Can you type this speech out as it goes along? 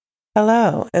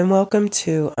Hello and welcome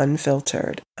to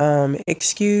Unfiltered.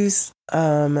 Excuse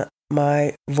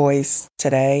my voice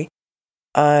today.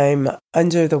 I'm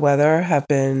under the weather, have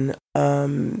been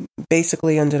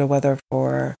basically under the weather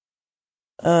for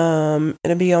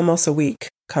it'll be almost a week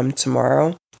come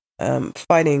tomorrow.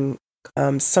 Fighting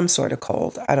some sort of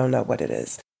cold. I don't know what it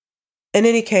is. In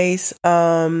any case,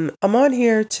 I'm on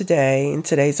here today in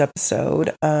today's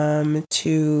episode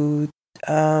to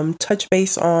touch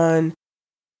base on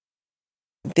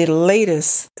the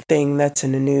latest thing that's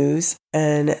in the news,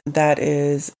 and that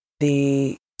is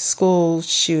the school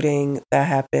shooting that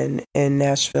happened in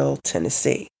Nashville,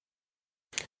 Tennessee.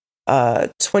 A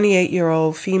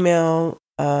 28-year-old female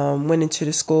went into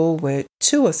the school with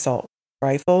two assault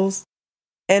rifles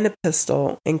and a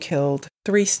pistol and killed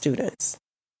three students.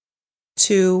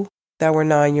 Two that were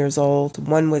 9 years old,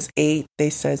 one was 8,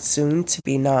 they said soon to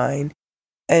be 9,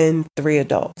 and three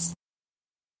adults.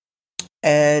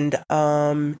 And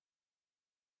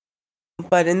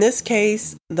but in this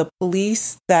case, the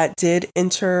police that did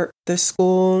enter the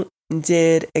school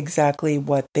did exactly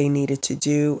what they needed to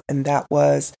do, and that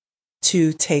was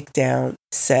to take down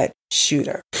said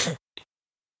shooter.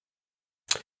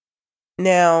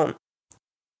 Now,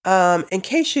 in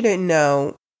case you didn't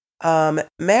know,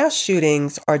 mass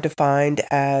shootings are defined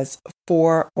as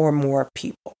 4 or more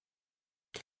people.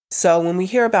 So when we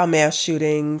hear about mass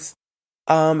shootings,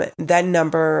 that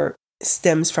number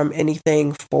stems from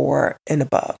anything 4 and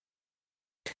above.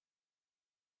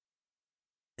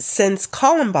 Since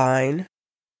Columbine,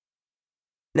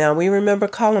 now we remember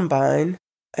Columbine,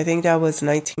 I think that was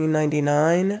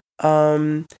 1999.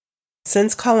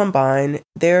 Since Columbine,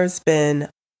 there's been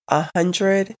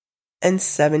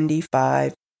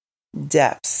 175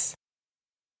 deaths,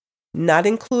 not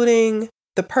including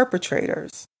the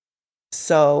perpetrators.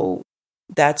 So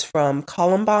that's from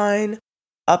Columbine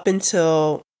up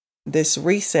until this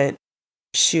recent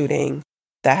shooting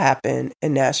that happened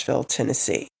in Nashville,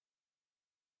 Tennessee.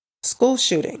 School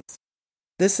shootings.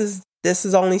 This is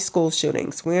only school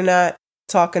shootings. We're not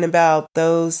talking about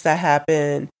those that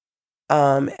happen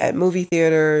at movie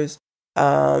theaters,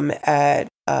 at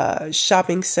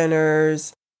shopping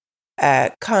centers,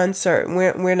 at concert.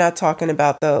 We're not talking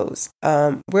about those.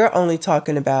 We're only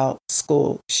talking about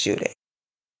school shooting.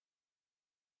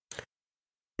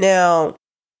 Now,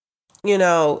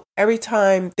 every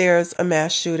time there's a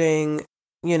mass shooting,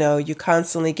 you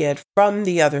constantly get from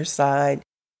the other side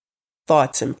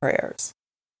thoughts and prayers.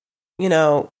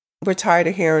 We're tired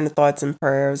of hearing the thoughts and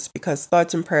prayers because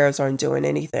thoughts and prayers aren't doing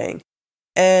anything.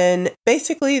 And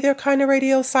basically, they're kind of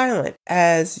radio silent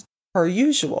as per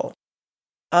usual.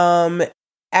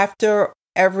 After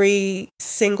every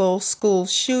single school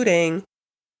shooting,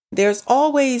 there's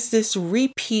always this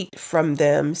repeat from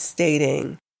them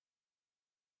stating,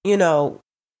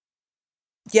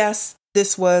 yes,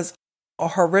 this was a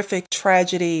horrific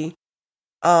tragedy.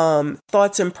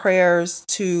 Thoughts and prayers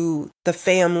to the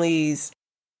families,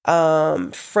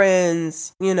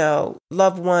 friends,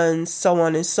 loved ones, so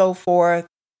on and so forth.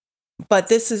 But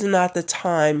this is not the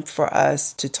time for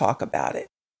us to talk about it.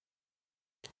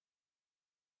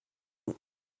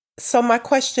 So my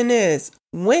question is,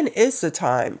 when is the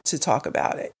time to talk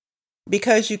about it?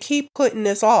 Because you keep putting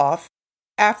this off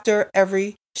after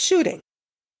every shooting.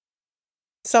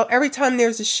 So every time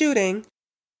there's a shooting,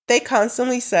 they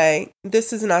constantly say,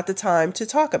 this is not the time to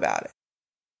talk about it.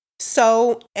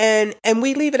 So, and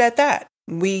we leave it at that.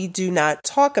 We do not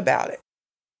talk about it.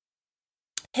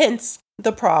 Hence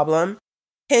the problem.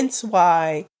 Hence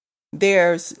why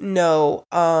there's no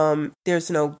gun.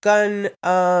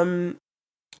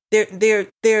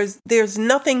 There's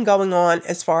nothing going on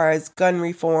as far as gun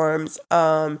reforms,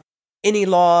 any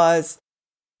laws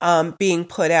being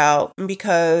put out,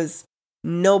 because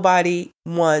nobody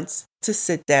wants to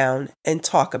sit down and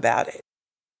talk about it.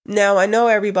 Now, I know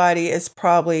everybody is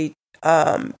probably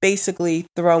basically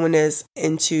throwing this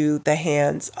into the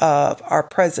hands of our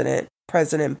President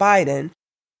Biden.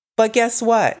 But guess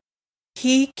what?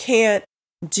 He can't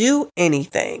do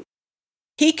anything.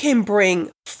 He can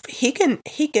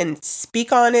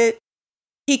speak on it.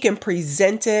 He can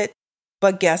present it.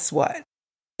 But guess what?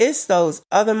 It's those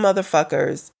other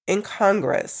motherfuckers in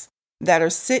Congress that are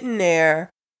sitting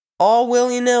there all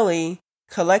willy-nilly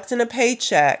collecting a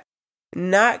paycheck,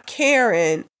 not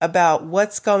caring about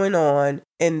what's going on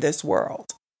in this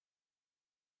world.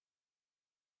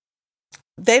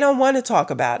 They don't want to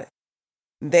talk about it.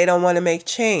 They don't want to make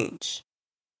change.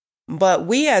 But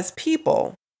we as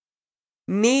people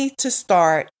need to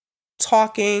start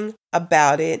talking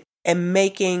about it and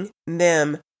making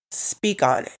them speak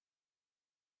on it.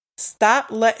 Stop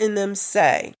letting them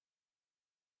say,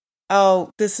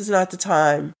 oh, this is not the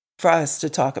time for us to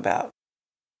talk about.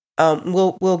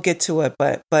 We'll get to it,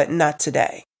 but not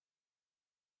today.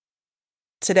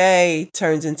 Today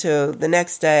turns into the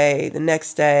next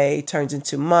day turns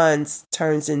into months,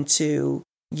 turns into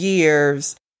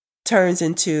years, turns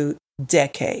into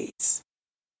decades.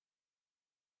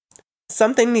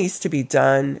 Something needs to be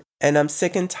done, and I'm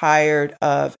sick and tired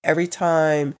of every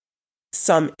time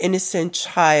some innocent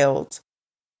child's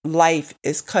life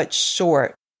is cut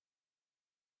short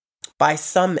by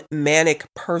some manic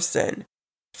person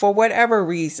for whatever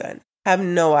reason. I have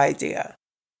no idea.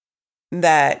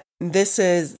 That this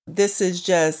is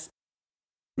just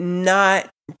not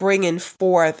bringing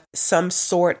forth some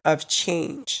sort of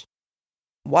change.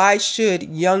 Why should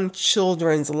young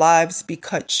children's lives be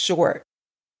cut short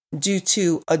due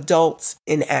to adults'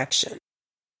 inaction?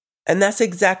 And that's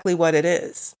exactly what it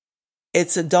is.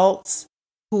 It's adults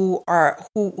who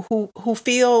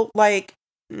feel like,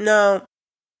 no,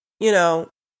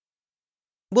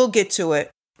 we'll get to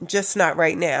it, just not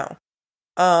right now.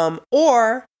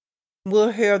 Or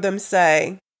we'll hear them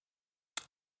say,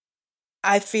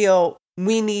 I feel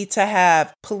we need to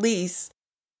have police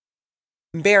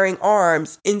bearing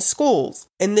arms in schools,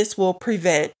 and this will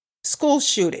prevent school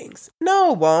shootings.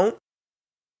 No, it won't.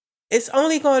 It's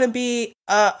only going to be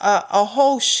a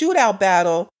whole shootout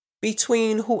battle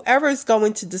between whoever is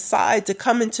going to decide to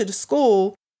come into the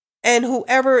school and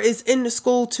whoever is in the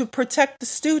school to protect the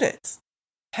students.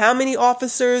 How many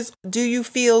officers do you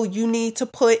feel you need to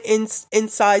put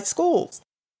inside schools?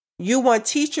 You want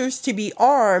teachers to be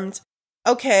armed,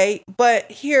 okay,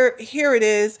 but here it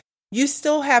is. You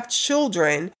still have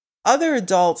children, other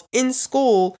adults in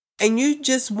school, and you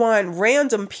just want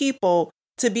random people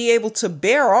to be able to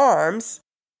bear arms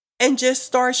and just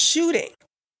start shooting.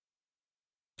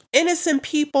 Innocent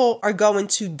people are going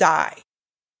to die.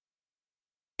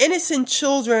 Innocent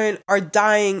children are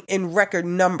dying in record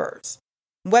numbers.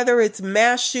 Whether it's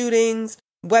mass shootings,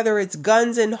 whether it's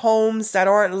guns in homes that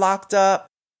aren't locked up,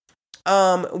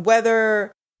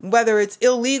 whether it's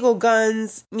illegal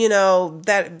guns,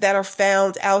 that are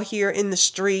found out here in the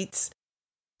streets.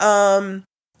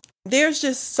 There's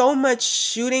just so much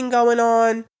shooting going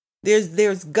on.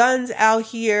 There's guns out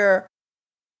here.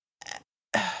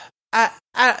 I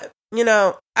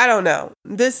don't know.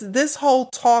 This whole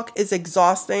talk is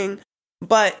exhausting.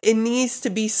 But it needs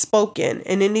to be spoken,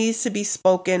 and it needs to be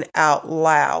spoken out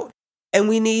loud. And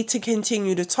we need to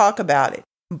continue to talk about it.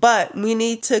 But we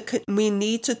need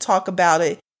to talk about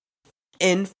it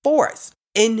in force,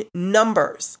 in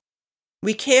numbers.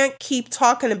 We can't keep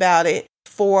talking about it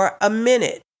for a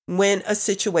minute when a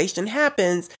situation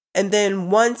happens. And then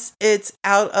once it's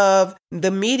out of the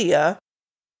media,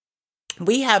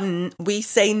 we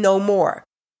say no more.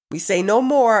 We say no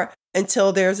more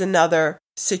until there's another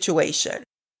situation.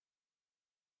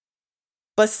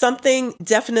 But something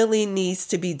definitely needs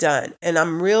to be done. And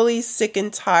I'm really sick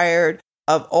and tired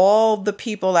of all the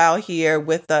people out here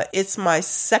with it's my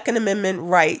Second Amendment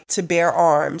right to bear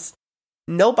arms.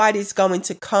 Nobody's going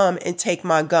to come and take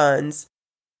my guns.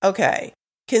 Okay.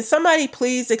 Can somebody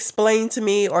please explain to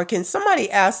me, or can somebody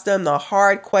ask them the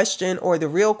hard question or the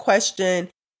real question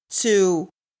to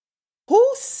who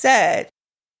said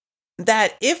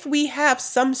that if we have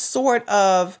some sort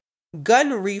of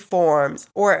gun reforms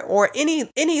or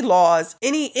any laws,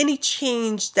 any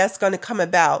change that's going to come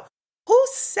about, who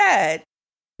said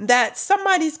that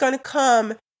somebody's going to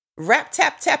come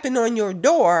tapping on your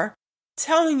door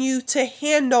telling you to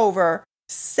hand over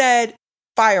said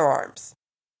firearms?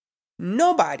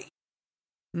 Nobody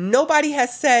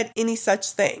has said any such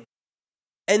thing.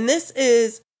 And this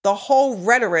is the whole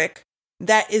rhetoric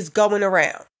that is going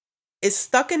around. It's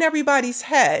stuck in everybody's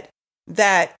head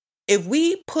that if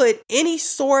we put any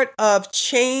sort of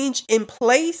change in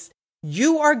place,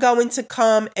 you are going to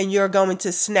come and you're going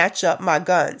to snatch up my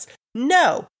guns.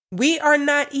 No, we are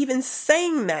not even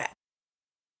saying that.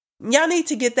 Y'all need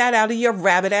to get that out of your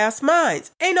rabbit ass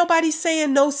minds. Ain't nobody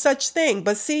saying no such thing.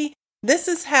 But see, this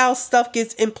is how stuff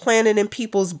gets implanted in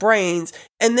people's brains.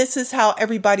 And this is how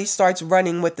everybody starts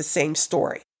running with the same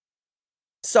story.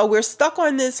 So we're stuck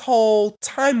on this whole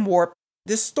time warp,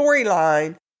 this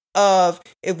storyline of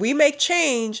if we make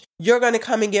change, you're going to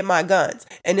come and get my guns.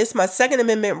 And it's my Second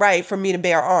Amendment right for me to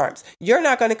bear arms. You're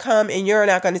not going to come and you're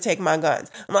not going to take my guns.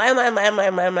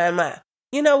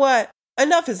 You know what?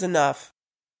 Enough is enough.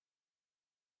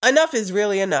 Enough is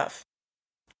really enough.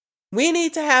 We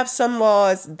need to have some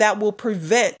laws that will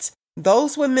prevent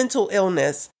those with mental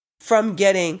illness from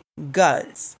getting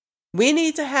guns. We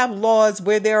need to have laws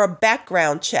where there are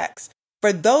background checks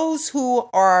for those who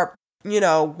are,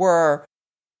 were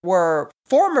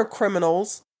former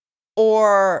criminals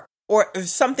or or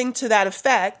something to that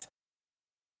effect,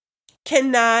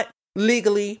 cannot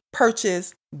legally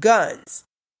purchase guns.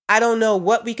 I don't know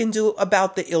what we can do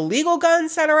about the illegal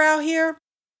guns that are out here,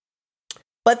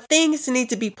 but things need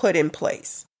to be put in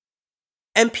place.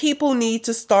 And people need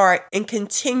to start and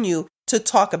continue to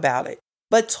talk about it,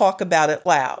 but talk about it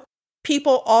loud.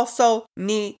 People also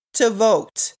need to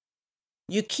vote.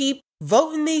 You keep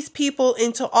voting these people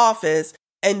into office,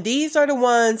 and these are the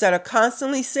ones that are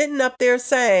constantly sitting up there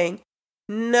saying,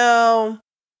 no,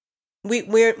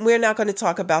 we're not going to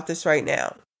talk about this right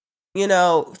now.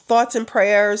 Thoughts and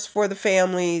prayers for the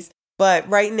families, but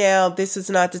right now, this is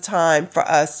not the time for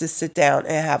us to sit down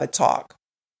and have a talk.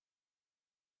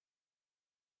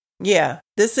 Yeah,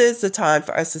 this is the time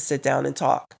for us to sit down and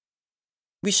talk.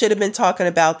 We should have been talking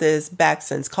about this back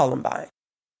since Columbine.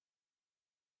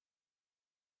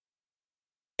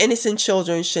 Innocent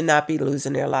children should not be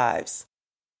losing their lives.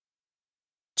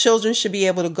 Children should be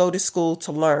able to go to school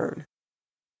to learn.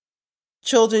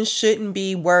 Children shouldn't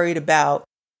be worried about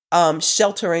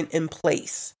sheltering in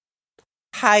place,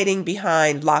 hiding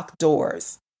behind locked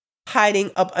doors,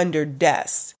 hiding up under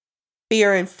desks,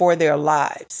 fearing for their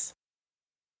lives.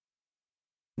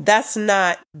 That's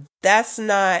not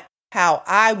how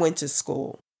I went to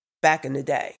school back in the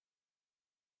day.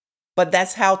 But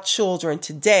that's how children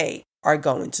today are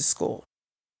going to school.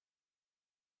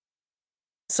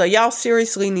 So y'all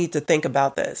seriously need to think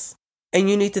about this. And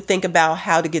you need to think about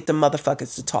how to get the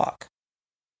motherfuckers to talk.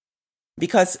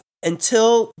 Because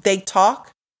until they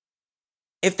talk,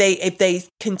 if they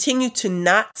continue to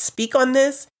not speak on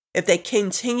this, if they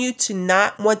continue to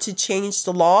not want to change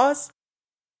the laws,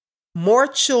 more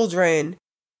children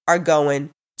are going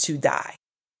to die.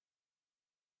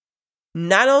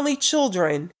 Not only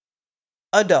children,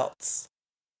 adults.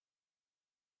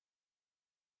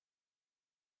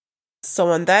 So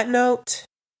on that note,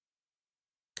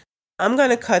 I'm going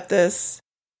to cut this.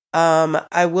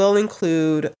 I will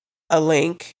include a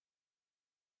link,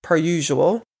 per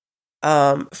usual,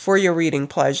 for your reading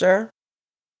pleasure.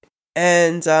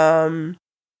 And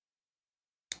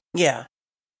yeah,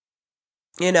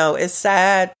 it's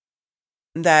sad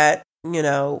that,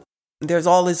 there's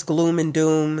all this gloom and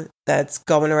doom that's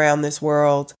going around this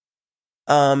world.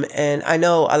 And I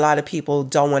know a lot of people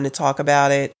don't want to talk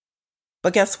about it.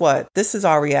 But guess what? This is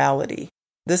our reality.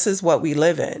 This is what we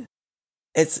live in.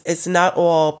 It's not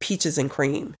all peaches and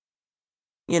cream.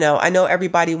 I know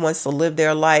everybody wants to live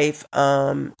their life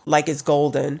like it's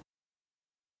golden.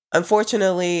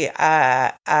 Unfortunately,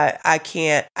 I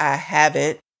can't. I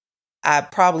haven't. I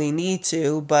probably need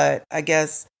to, but I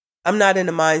guess I'm not in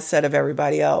the mindset of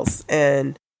everybody else.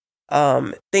 And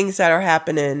things that are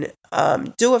happening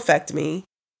do affect me.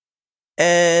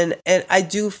 And I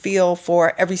do feel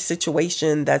for every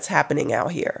situation that's happening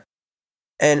out here.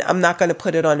 And I'm not going to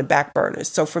put it on the back burners.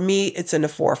 So for me, it's in the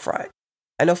forefront.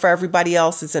 I know for everybody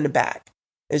else, it's in the back.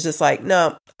 It's just like,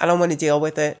 no, I don't want to deal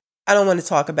with it. I don't want to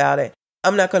talk about it.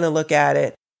 I'm not going to look at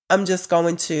it. I'm just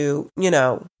going to,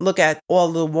 look at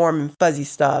all the warm and fuzzy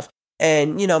stuff.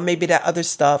 And, maybe that other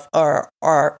stuff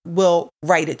will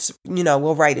right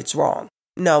its wrong.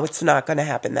 No, it's not going to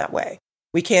happen that way.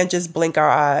 We can't just blink our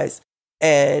eyes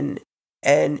and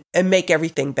make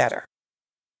everything better.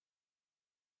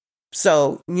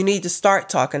 So you need to start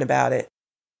talking about it.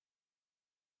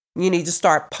 You need to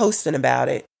start posting about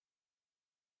it.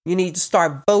 You need to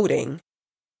start voting.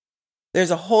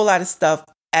 There's a whole lot of stuff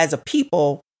as a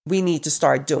people we need to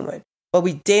start doing. But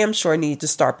we damn sure need to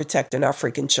start protecting our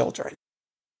freaking children.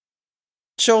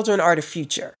 Children are the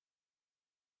future.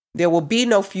 There will be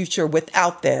no future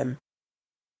without them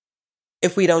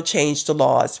if we don't change the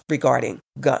laws regarding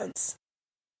guns.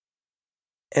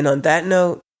 And on that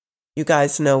note, you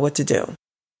guys know what to do.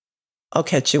 I'll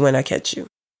catch you when I catch you.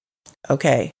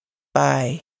 Okay,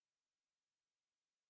 bye.